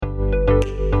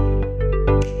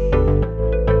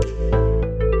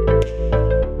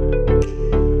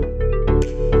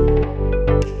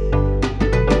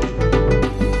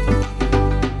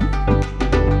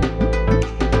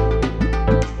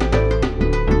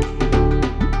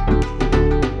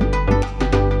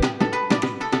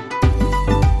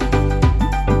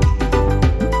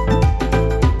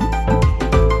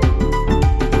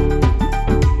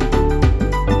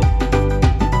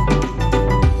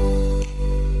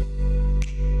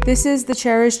This is the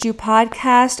Cherished You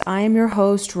podcast. I am your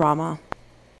host, Rama.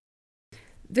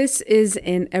 This is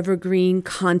an evergreen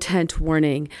content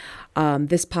warning.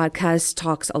 This podcast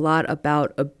talks a lot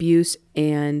about abuse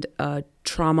and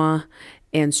trauma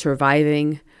and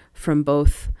surviving from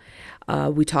both.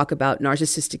 We talk about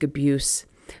narcissistic abuse.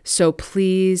 So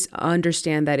please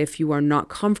understand that if you are not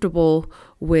comfortable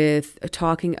with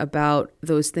talking about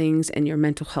those things and your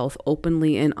mental health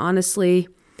openly and honestly,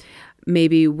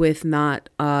 maybe with not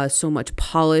so much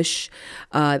polish,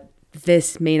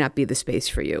 this may not be the space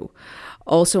for you.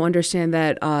 Also understand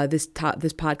that this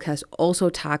podcast also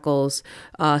tackles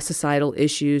societal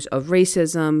issues of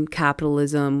racism,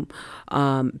 capitalism,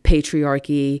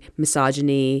 patriarchy,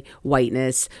 misogyny,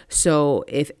 whiteness. So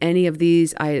if any of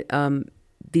these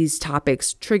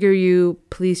topics trigger you,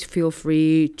 please feel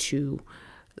free to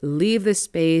leave the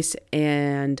space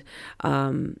and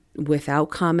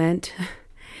without comment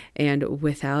and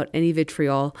without any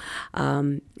vitriol.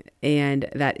 And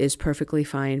that is perfectly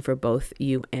fine for both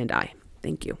you and I.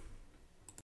 Thank you.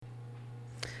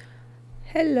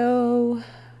 Hello.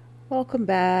 Welcome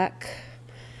back.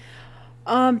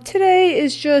 Today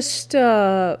is just,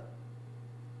 I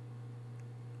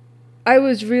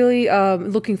was really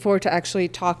looking forward to actually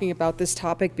talking about this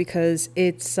topic because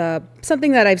it's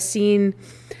something that I've seen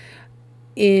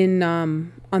in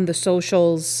on the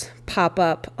socials pop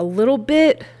up a little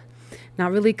bit,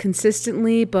 not really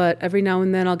consistently, but every now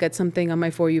and then I'll get something on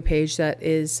my For You page that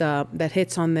is that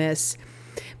hits on this.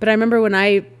 But I remember when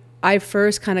I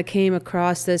first kind of came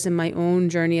across this in my own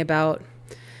journey about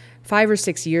 5 or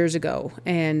 6 years ago,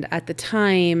 and at the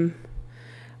time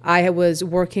I was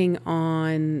working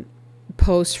on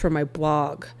posts for my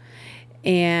blog.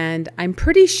 And I'm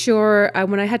pretty sure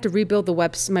when I had to rebuild my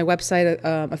website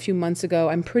a few months ago,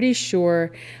 I'm pretty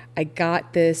sure I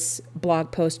got this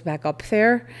blog post back up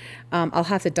there. I'll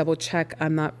have to double check.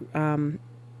 I'm not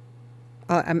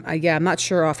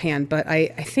sure offhand, but I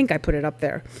think I put it up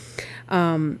there.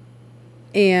 And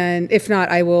if not,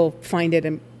 I will find it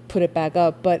and put it back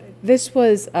up. But this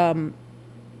was so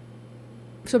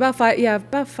about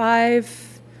five.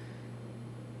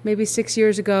 Maybe 6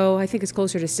 years ago, I think it's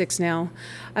closer to 6 now,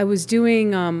 I was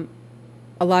doing a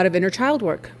lot of inner child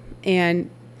work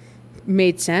and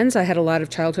made sense. I had a lot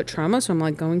of childhood trauma, so I'm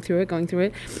like going through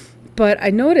it. But I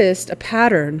noticed a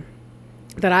pattern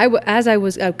that as I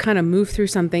was kind of moved through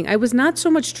something, I was not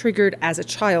so much triggered as a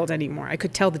child anymore. I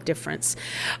could tell the difference.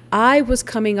 I was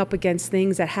coming up against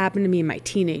things that happened to me in my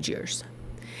teenage years.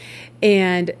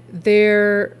 And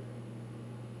there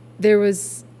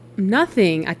was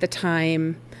nothing at the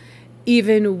time,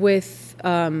 even with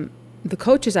the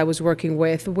coaches I was working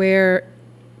with, where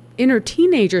inner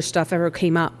teenager stuff ever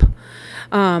came up.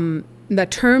 The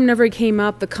term never came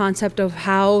up. The concept of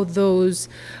how those,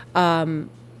 how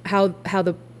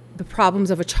the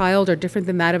problems of a child are different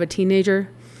than that of a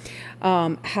teenager.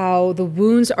 How the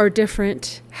wounds are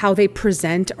different, how they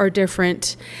present are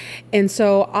different. And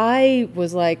so I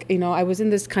was like, I was in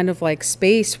this kind of like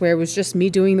space where it was just me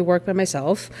doing the work by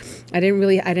myself. I didn't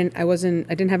have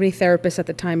any therapists at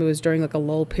the time. It was during like a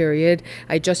lull period.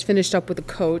 I just finished up with a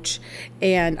coach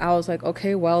and I was like,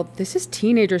 okay, well, this is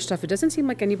teenager stuff. It doesn't seem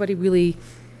like anybody really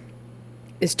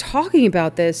is talking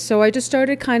about this. So I just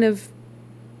started kind of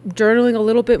journaling a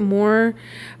little bit more,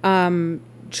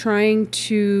 trying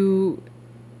to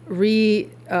regain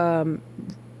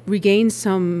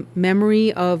some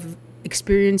memory of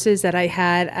experiences that I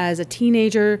had as a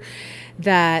teenager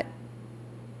that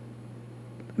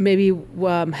maybe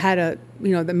that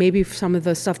maybe some of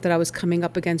the stuff that I was coming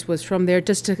up against was from there,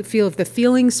 just to feel if the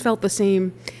feelings felt the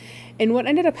same. And what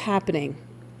ended up happening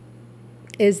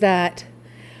is that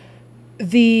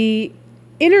the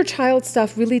inner child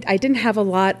stuff really, I didn't have a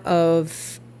lot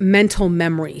of mental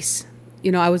memories.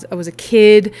 I was a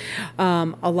kid.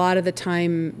 A lot of the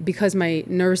time, because my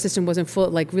nervous system wasn't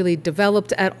really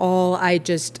developed at all, I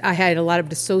had a lot of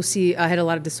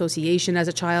dissociation as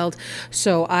a child.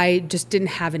 So I just didn't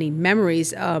have any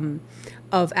memories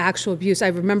of actual abuse. I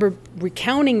remember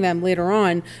recounting them later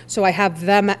on, so I have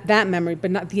that memory,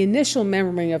 but not the initial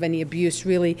memory of any abuse.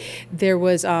 Really, there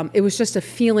was it was just a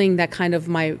feeling that kind of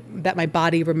my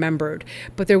body remembered,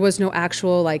 but there was no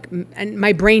actual and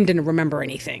my brain didn't remember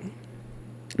anything.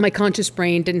 My conscious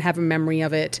brain didn't have a memory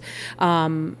of it.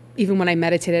 Even when I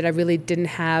meditated, I really didn't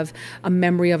have a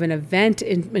memory of an event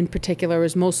in particular. It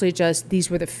was mostly just these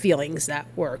were the feelings that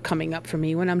were coming up for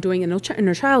me when I'm doing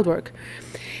inner child work.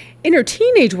 Inner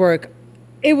teenage work,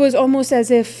 it was almost as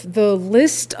if the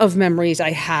list of memories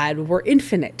I had were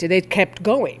infinite. It kept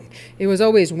going. It was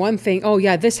always one thing. Oh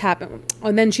yeah, this happened,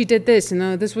 and then she did this,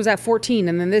 and this was at 14,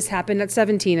 and then this happened at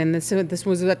 17, and this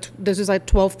was like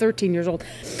 12, 13 years old.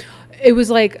 It was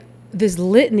like this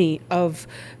litany of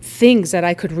things that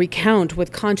I could recount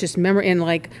with conscious memory,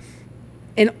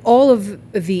 and all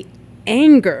of the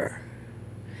anger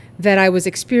that I was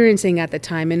experiencing at the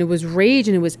time, and it was rage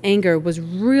and it was anger, was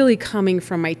really coming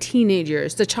from my teenage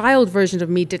years. The child version of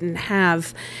me didn't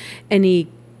have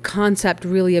any concept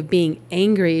really of being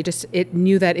angry. It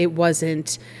knew that it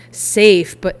wasn't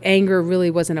safe, but anger really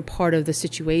wasn't a part of the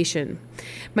situation.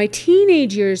 My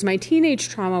teenage years, my teenage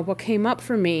trauma, what came up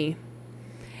for me,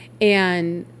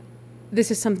 and this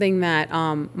is something that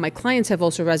my clients have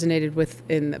also resonated with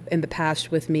in the past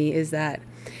with me, is that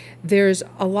there's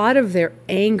a lot of their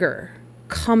anger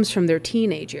comes from their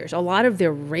teenage years. A lot of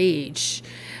their rage,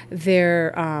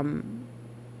 their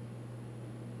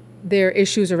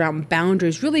issues around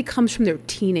boundaries really comes from their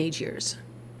teenage years.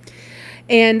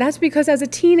 And that's because as a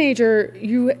teenager,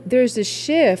 there's this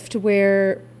shift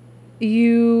where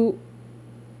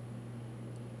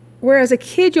whereas a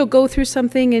kid, you'll go through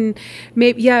something and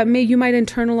maybe you might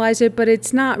internalize it, but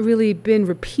it's not really been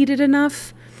repeated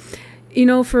enough,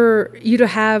 for you to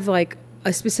have like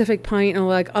a specific point and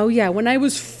like, oh yeah, when I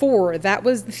was 4, that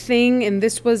was the thing, and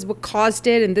this was what caused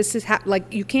it, and this is like,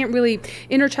 you can't really,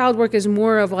 inner child work is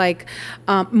more of like,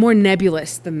 more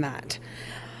nebulous than that.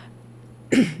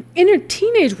 Inner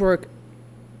teenage work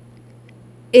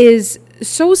is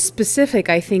so specific,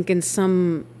 I think, in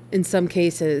some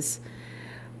cases.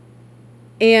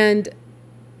 And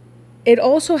it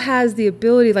also has the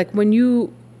ability, like when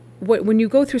you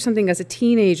go through something as a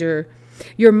teenager,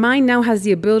 your mind now has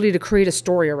the ability to create a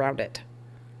story around it.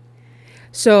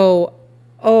 So,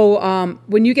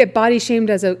 when you get body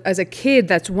shamed as a kid,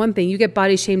 that's one thing. You get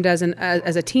body shamed as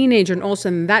a teenager, and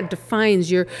also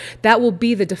that will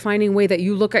be the defining way that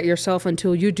you look at yourself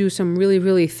until you do some really,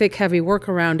 really thick, heavy work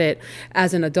around it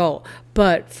as an adult.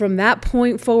 But from that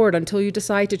point forward, until you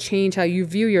decide to change how you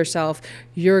view yourself,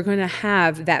 you're going to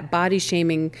have that body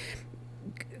shaming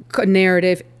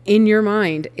narrative in your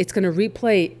mind. It's going to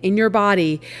replay in your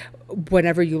body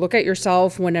whenever you look at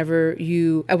yourself, whenever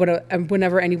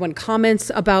anyone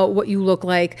comments about what you look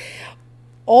like,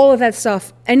 all of that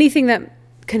stuff, anything that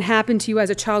can happen to you as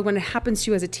a child, when it happens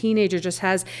to you as a teenager, just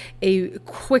has a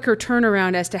quicker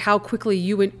turnaround as to how quickly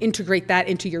you integrate that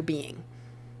into your being,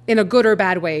 in a good or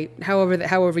bad way,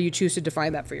 however you choose to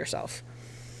define that for yourself.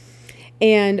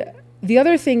 And the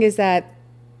other thing is that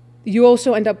you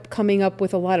also end up coming up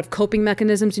with a lot of coping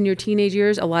mechanisms in your teenage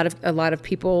years. A lot of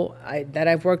people that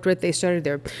I've worked with, they started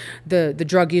the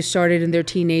drug use started in their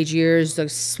teenage years, the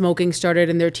smoking started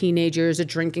in their teenage years, the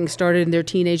drinking started in their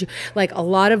teenage, like a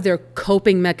lot of their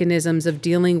coping mechanisms of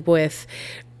dealing with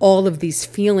all of these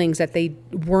feelings that they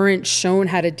weren't shown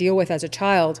how to deal with as a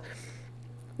child.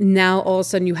 Now all of a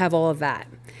sudden you have all of that.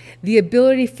 The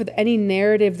ability for any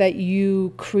narrative that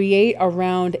you create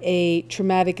around a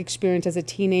traumatic experience as a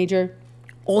teenager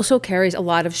also carries a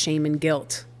lot of shame and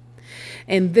guilt.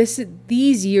 And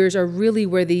these years are really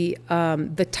where the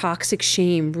toxic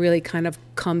shame really kind of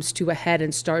comes to a head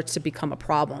and starts to become a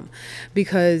problem,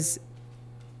 because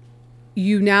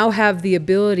you now have the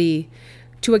ability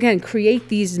to, again, create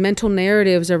these mental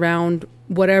narratives around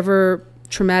whatever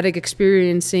traumatic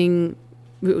experience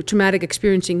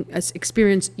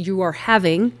you are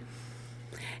having,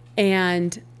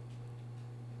 and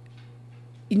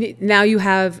now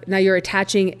you're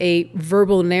attaching a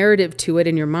verbal narrative to it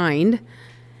in your mind,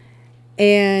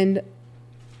 and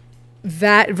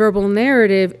that verbal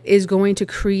narrative is going to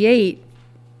create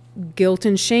guilt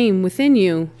and shame within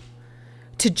you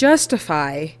to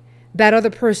justify that other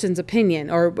person's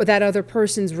opinion or that other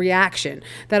person's reaction,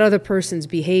 that other person's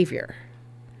behavior.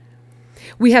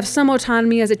 We have some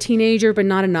autonomy as a teenager, but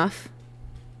not enough.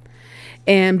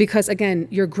 And because, again,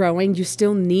 you're growing, you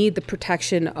still need the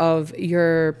protection of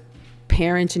your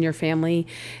parents and your family.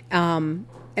 And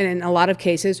in a lot of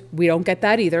cases, we don't get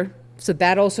that either. So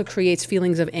that also creates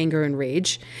feelings of anger and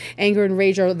rage. Anger and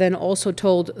rage are then also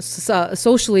told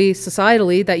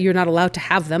societally, that you're not allowed to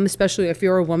have them, especially if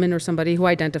you're a woman or somebody who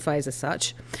identifies as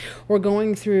such. We're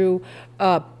going through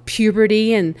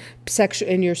puberty, and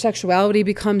your sexuality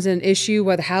becomes an issue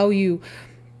with how your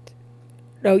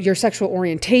sexual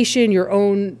orientation, your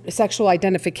own sexual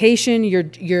identification,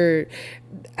 your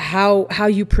how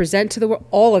you present to the world.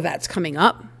 All of that's coming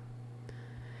up.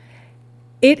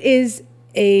 It is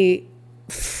a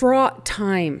fraught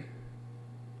time,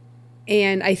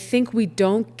 and I think we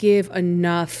don't give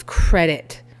enough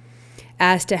credit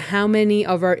as to how many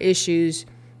of our issues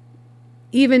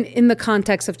even in the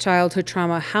context of childhood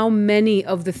trauma, how many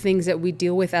of the things that we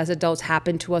deal with as adults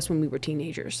happened to us when we were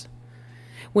teenagers?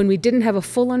 When we didn't have a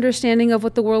full understanding of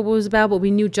what the world was about, but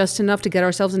we knew just enough to get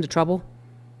ourselves into trouble.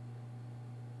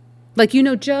 Like,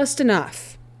 just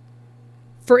enough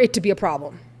for it to be a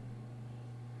problem.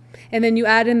 And then you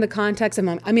add in the context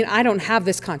of, I don't have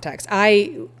this context.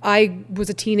 I was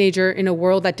a teenager in a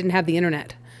world that didn't have the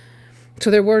internet. So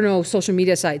there were no social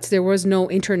media sites. There was no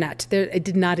internet. It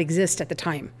did not exist at the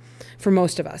time for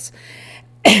most of us.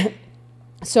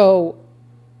 So,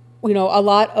 a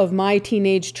lot of my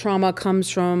teenage trauma comes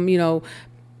from,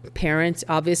 parents,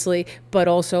 obviously, but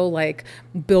also like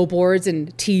billboards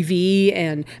and TV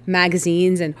and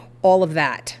magazines and all of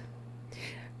that.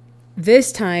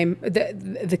 This time,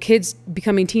 the kids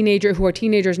becoming who are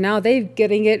teenagers now, they're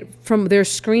getting it from their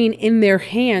screen in their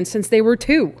hand since they were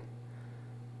 2.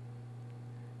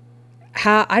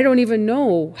 I don't even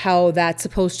know how that's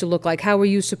supposed to look like. How are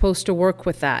you supposed to work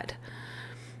with that?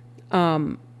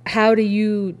 How do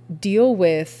you deal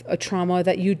with a trauma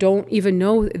that you don't even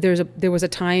know there was a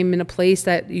time and a place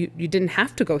that you didn't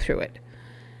have to go through it?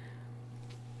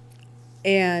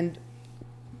 And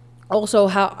also,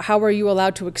 how are you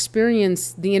allowed to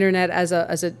experience the internet as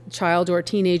a child or a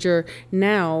teenager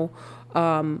now,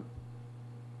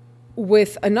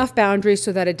 with enough boundaries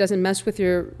so that it doesn't mess with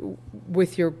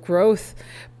your growth,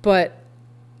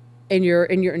 and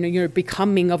your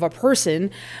becoming of a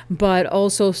person, but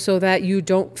also so that you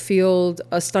don't feel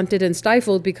stunted and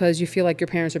stifled because you feel like your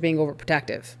parents are being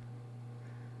overprotective.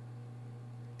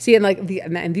 See,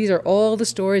 and these are all the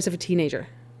stories of a teenager,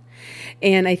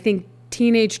 and I think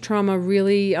teenage trauma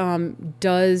really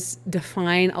does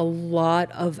define a lot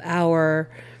of our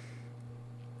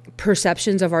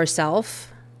perceptions of ourselves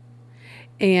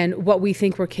and what we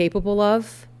think we're capable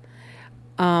of.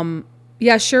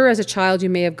 Yeah, sure, as a child,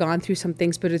 you may have gone through some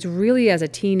things, but it's really as a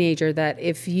teenager that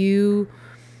if you're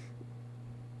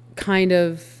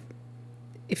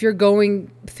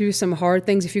going through some hard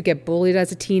things, if you get bullied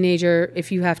as a teenager,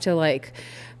 if you have to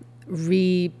if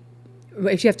you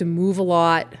have to move a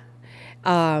lot,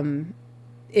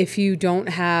 if your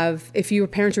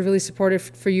parents are really supportive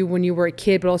for you when you were a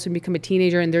kid, but also become a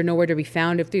teenager and they're nowhere to be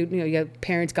found, if your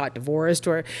parents got divorced,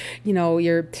 or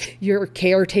your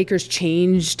caretakers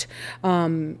changed,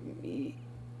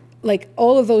 like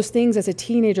all of those things as a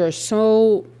teenager are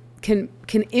can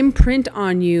imprint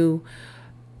on you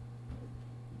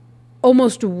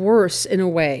almost worse in a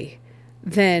way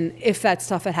than if that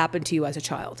stuff had happened to you as a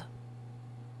child.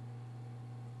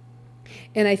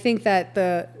 And I think that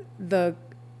the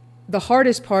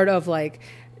hardest part of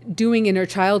doing inner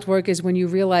child work is when you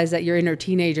realize that your inner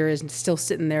teenager is still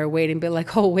sitting there waiting,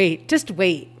 but oh, wait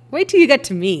till you get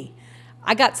to me.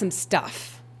 I got some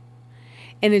stuff.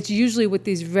 And it's usually with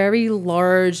these very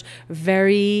large,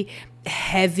 very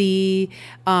heavy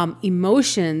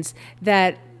emotions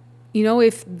that,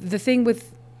 if the thing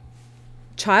with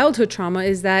childhood trauma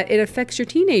is that it affects your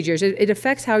teenagers. It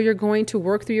affects how you're going to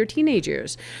work through your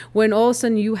teenagers. When all of a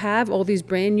sudden you have all these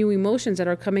brand new emotions that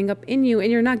are coming up in you,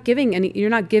 and you're not given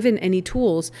any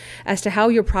tools as to how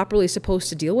you're properly supposed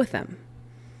to deal with them.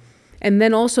 And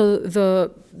then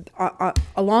also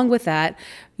along with that,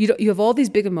 you have all these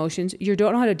big emotions. You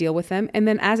don't know how to deal with them. And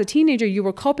then as a teenager, you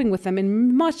were coping with them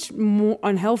in much more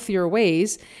unhealthier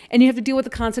ways, and you have to deal with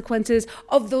the consequences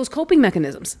of those coping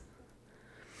mechanisms.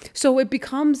 So it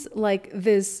becomes like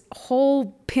this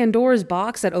whole Pandora's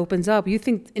box that opens up. You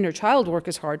think inner child work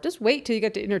is hard. Just wait till you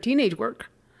get to inner teenage work.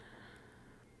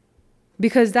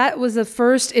 Because that was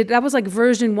that was like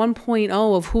version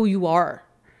 1.0 of who you are.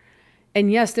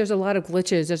 And yes, there's a lot of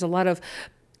glitches. There's a lot of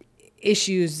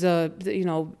issues. It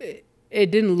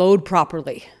didn't load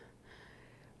properly.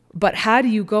 But how do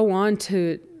you go on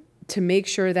to make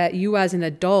sure that you as an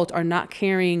adult are not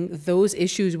carrying those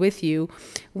issues with you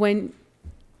when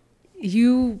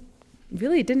you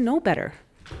really didn't know better?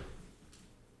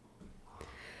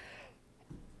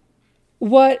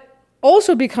 What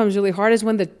also becomes really hard is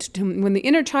when the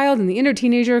inner child and the inner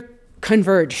teenager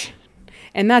converge.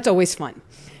 And that's always fun.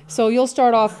 So you'll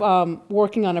start off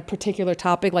working on a particular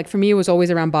topic. Like for me, it was always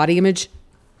around body image.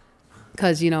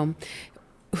 Because, you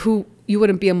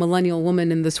wouldn't be a millennial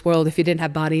woman in this world if you didn't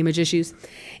have body image issues.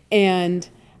 And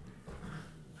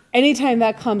anytime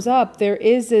that comes up,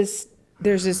 there's this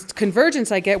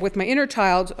convergence I get with my inner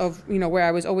child of, where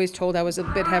I was always told I was a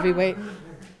bit heavyweight.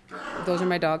 Those are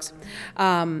my dogs.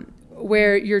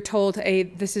 Where you're told, hey,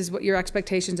 this is what your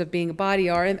expectations of being a body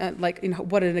are, and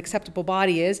what an acceptable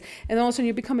body is. And then all of a sudden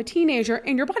you become a teenager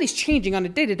and your body's changing on a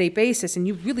day-to-day basis and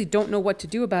you really don't know what to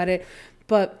do about it.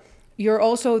 But you're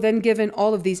also then given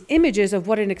all of these images of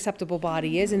what an acceptable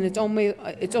body is, and it's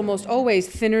almost always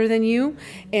thinner than you,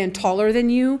 and taller than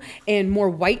you, and more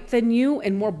white than you,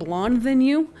 and more blonde than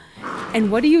you.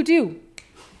 And what do you do?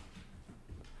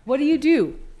 What do you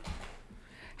do?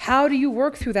 How do you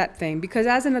work through that thing? Because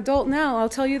as an adult now, I'll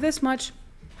tell you this much,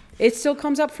 it still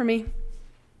comes up for me.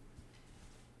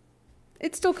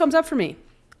 It still comes up for me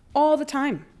all the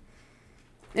time.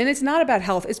 And it's not about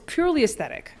health, it's purely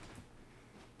aesthetic.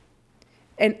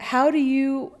 And how do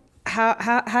you,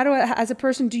 as a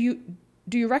person, do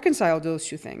you reconcile those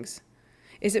two things?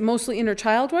 Is it mostly inner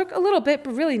child work? A little bit,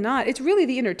 but really not. It's really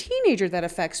the inner teenager that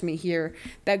affects me here,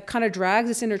 that kind of drags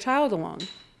this inner child along.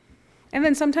 And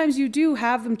then sometimes you do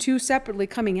have them two separately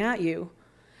coming at you,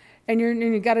 and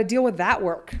you got to deal with that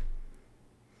work.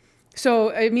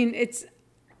 So, I mean,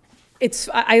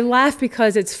 I laugh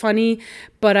because it's funny,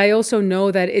 but I also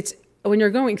know that when you're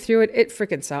going through it, it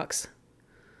freaking sucks.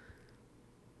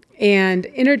 And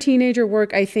inner teenager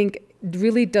work, I think,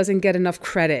 really doesn't get enough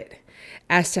credit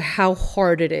as to how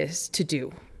hard it is to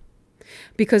do.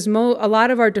 Because a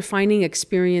lot of our defining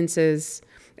experiences,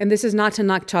 and this is not to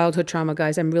knock childhood trauma,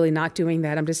 guys, I'm really not doing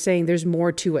that. I'm just saying there's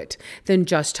more to it than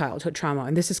just childhood trauma.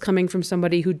 And this is coming from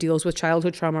somebody who deals with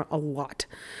childhood trauma a lot.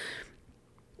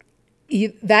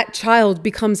 That child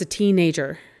becomes a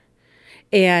teenager,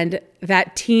 and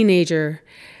that teenager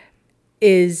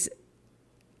is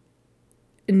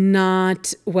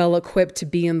not well equipped to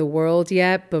be in the world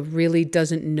yet, but really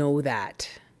doesn't know that.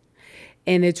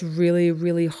 And it's really,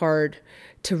 really hard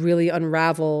to really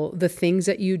unravel the things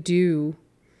that you do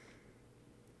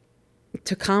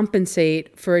to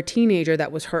compensate for a teenager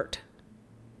that was hurt,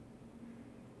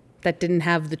 that didn't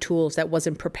have the tools, that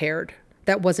wasn't prepared,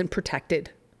 that wasn't protected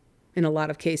in a lot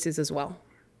of cases as well,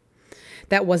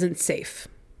 that wasn't safe.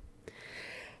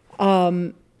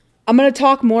 I'm going to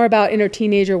talk more about inner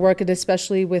teenager work, and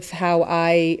especially with how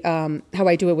I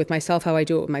do it with myself, how I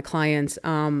do it with my clients.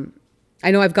 I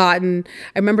know I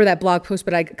remember that blog post,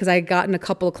 but because I had gotten a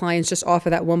couple of clients just off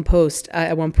of that one post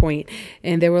at one point,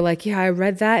 and they were like, yeah, I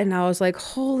read that. And I was like,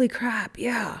 holy crap.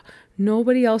 Yeah.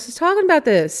 Nobody else is talking about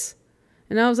this.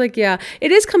 And I was like, yeah,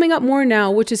 it is coming up more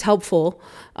now, which is helpful.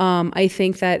 I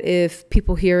think that if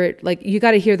people hear it, like, you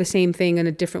got to hear the same thing in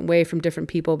a different way from different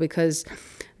people, because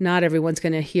not everyone's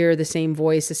going to hear the same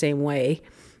voice the same way.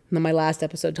 And my last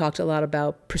episode talked a lot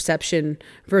about perception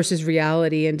versus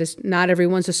reality, and just not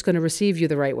everyone's just going to receive you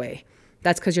the right way.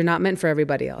 That's because you're not meant for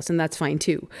everybody else, and that's fine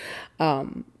too.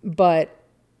 But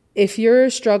if you're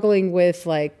struggling with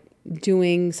like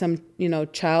doing some,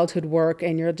 childhood work,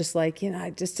 and you're just like,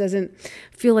 it just doesn't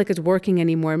feel like it's working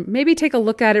anymore, maybe take a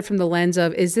look at it from the lens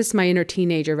of, is this my inner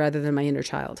teenager rather than my inner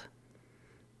child?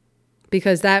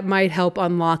 Because that might help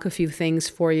unlock a few things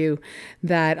for you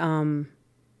that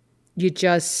you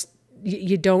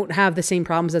don't have the same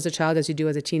problems as a child as you do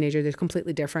as a teenager. They're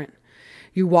completely different.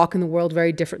 You walk in the world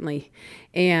very differently.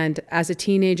 And as a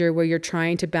teenager, where you're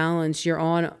trying to balance your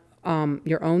own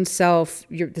self,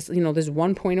 this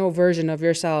 1.0 version of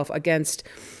yourself against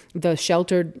the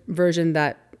sheltered version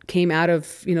that came out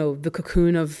of, the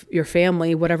cocoon of your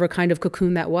family, whatever kind of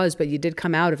cocoon that was, but you did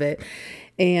come out of it.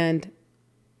 And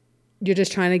you're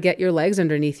just trying to get your legs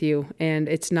underneath you. And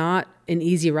it's not an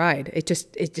easy ride. It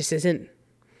just isn't.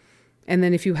 And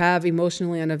then if you have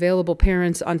emotionally unavailable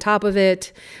parents on top of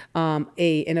it,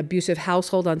 an abusive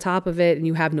household on top of it, and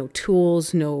you have no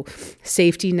tools, no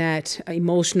safety net,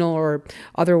 emotional or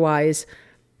otherwise,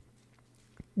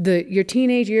 your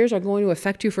teenage years are going to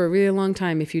affect you for a really long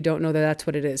time if you don't know that that's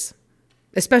what it is.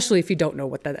 Especially if you don't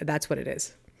know that's what it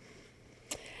is.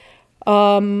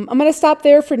 I'm going to stop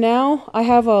there for now. I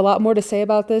have a lot more to say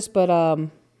about this, but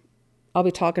I'll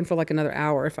be talking for like another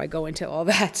hour if I go into all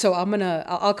that. So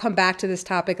I'll come back to this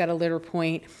topic at a later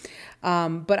point.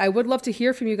 But I would love to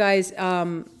hear from you guys.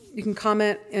 You can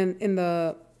comment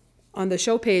on the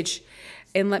show page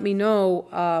and let me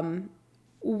know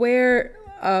where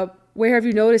have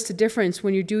you noticed a difference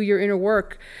when you do your inner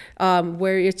work,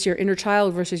 where it's your inner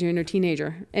child versus your inner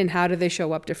teenager, and how do they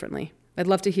show up differently? I'd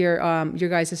love to hear your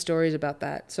guys' stories about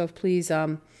that. So please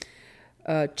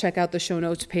check out the show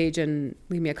notes page and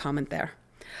leave me a comment there.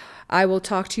 I will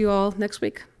talk to you all next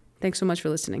week. Thanks so much for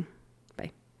listening.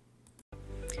 Bye.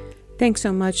 Thanks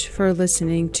so much for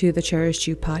listening to the Cherished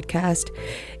You podcast.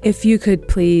 If you could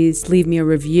please leave me a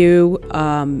review,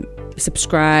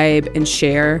 subscribe, and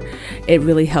share. It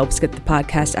really helps get the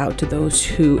podcast out to those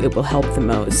who it will help the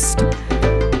most.